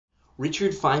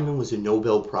Richard Feynman was a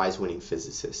Nobel Prize-winning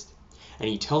physicist, and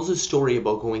he tells a story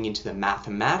about going into the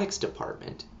mathematics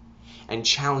department and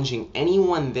challenging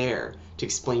anyone there to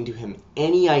explain to him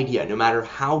any idea, no matter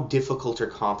how difficult or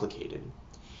complicated.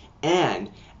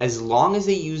 And as long as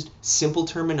they used simple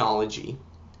terminology,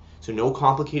 so no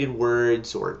complicated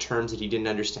words or terms that he didn't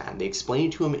understand, they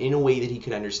explained it to him in a way that he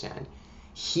could understand,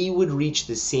 he would reach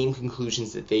the same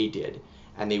conclusions that they did,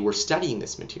 and they were studying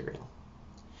this material.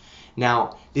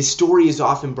 Now, this story is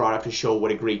often brought up to show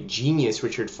what a great genius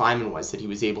Richard Feynman was, that he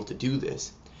was able to do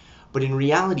this. But in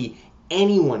reality,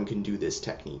 anyone can do this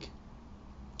technique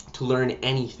to learn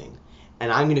anything, and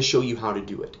I'm going to show you how to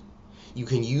do it. You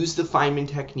can use the Feynman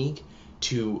technique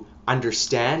to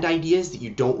understand ideas that you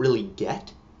don't really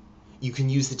get. You can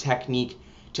use the technique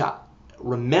to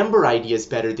remember ideas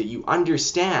better that you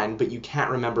understand but you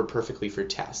can't remember perfectly for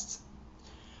tests.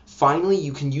 Finally,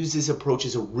 you can use this approach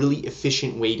as a really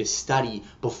efficient way to study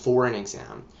before an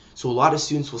exam. So a lot of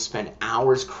students will spend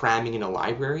hours cramming in a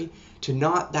library to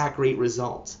not that great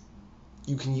results.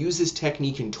 You can use this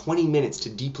technique in 20 minutes to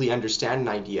deeply understand an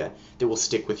idea that will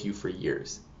stick with you for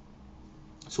years.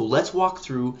 So let's walk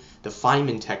through the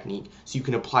Feynman technique so you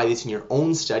can apply this in your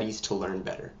own studies to learn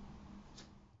better.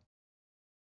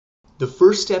 The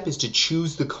first step is to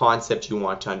choose the concept you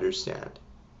want to understand.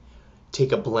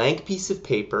 Take a blank piece of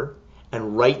paper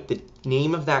and write the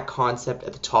name of that concept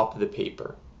at the top of the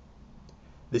paper.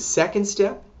 The second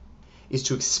step is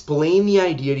to explain the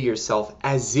idea to yourself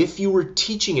as if you were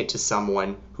teaching it to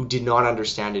someone who did not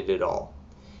understand it at all.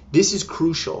 This is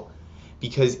crucial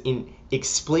because in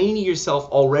explaining to yourself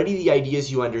already the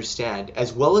ideas you understand,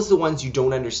 as well as the ones you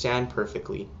don't understand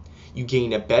perfectly, you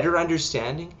gain a better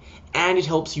understanding and it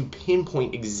helps you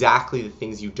pinpoint exactly the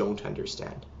things you don't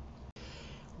understand.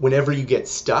 Whenever you get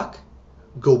stuck,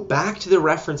 go back to the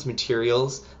reference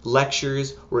materials,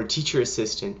 lectures, or a teacher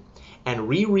assistant and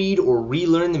reread or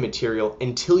relearn the material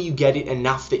until you get it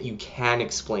enough that you can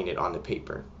explain it on the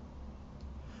paper.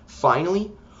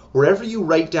 Finally, wherever you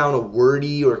write down a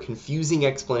wordy or confusing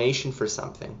explanation for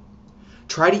something,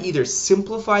 try to either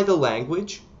simplify the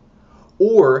language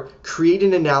or create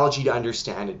an analogy to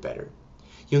understand it better.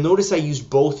 You'll notice I used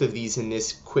both of these in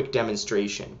this quick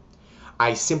demonstration.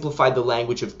 I simplified the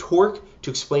language of torque to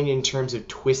explain it in terms of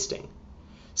twisting.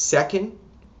 Second,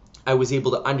 I was able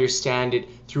to understand it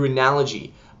through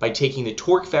analogy by taking the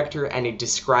torque vector and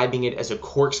describing it as a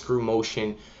corkscrew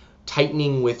motion,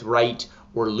 tightening with right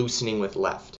or loosening with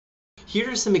left. Here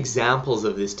are some examples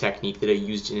of this technique that I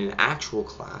used in an actual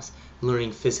class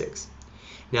learning physics.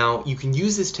 Now, you can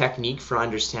use this technique for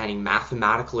understanding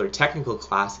mathematical or technical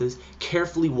classes,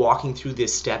 carefully walking through the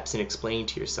steps and explaining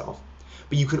to yourself.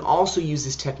 But you can also use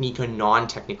this technique on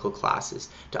non-technical classes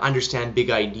to understand big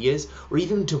ideas or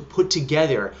even to put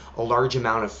together a large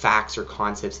amount of facts or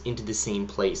concepts into the same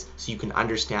place so you can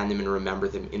understand them and remember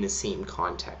them in the same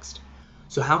context.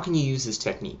 So how can you use this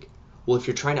technique? Well, if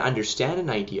you're trying to understand an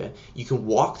idea, you can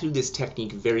walk through this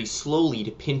technique very slowly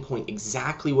to pinpoint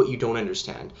exactly what you don't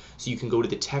understand. So you can go to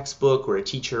the textbook or a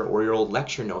teacher or your old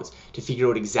lecture notes to figure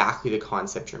out exactly the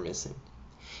concept you're missing.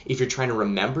 If you're trying to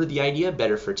remember the idea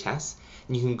better for tests,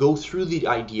 then you can go through the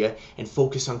idea and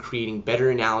focus on creating better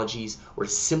analogies or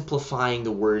simplifying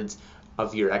the words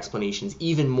of your explanations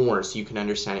even more so you can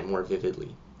understand it more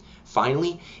vividly.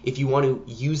 Finally, if you want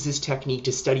to use this technique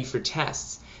to study for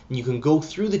tests, then you can go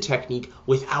through the technique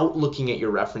without looking at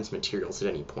your reference materials at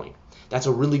any point. That's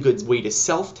a really good way to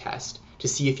self-test to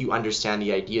see if you understand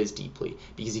the ideas deeply,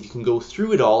 because if you can go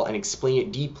through it all and explain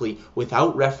it deeply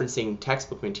without referencing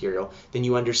textbook material, then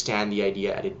you understand the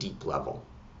idea at a deep level.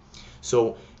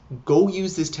 So go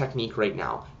use this technique right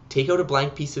now. Take out a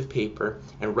blank piece of paper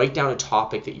and write down a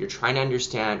topic that you're trying to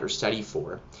understand or study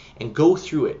for and go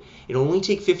through it. It'll only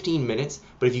take 15 minutes,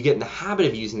 but if you get in the habit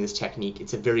of using this technique,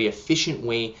 it's a very efficient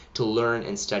way to learn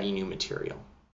and study new material.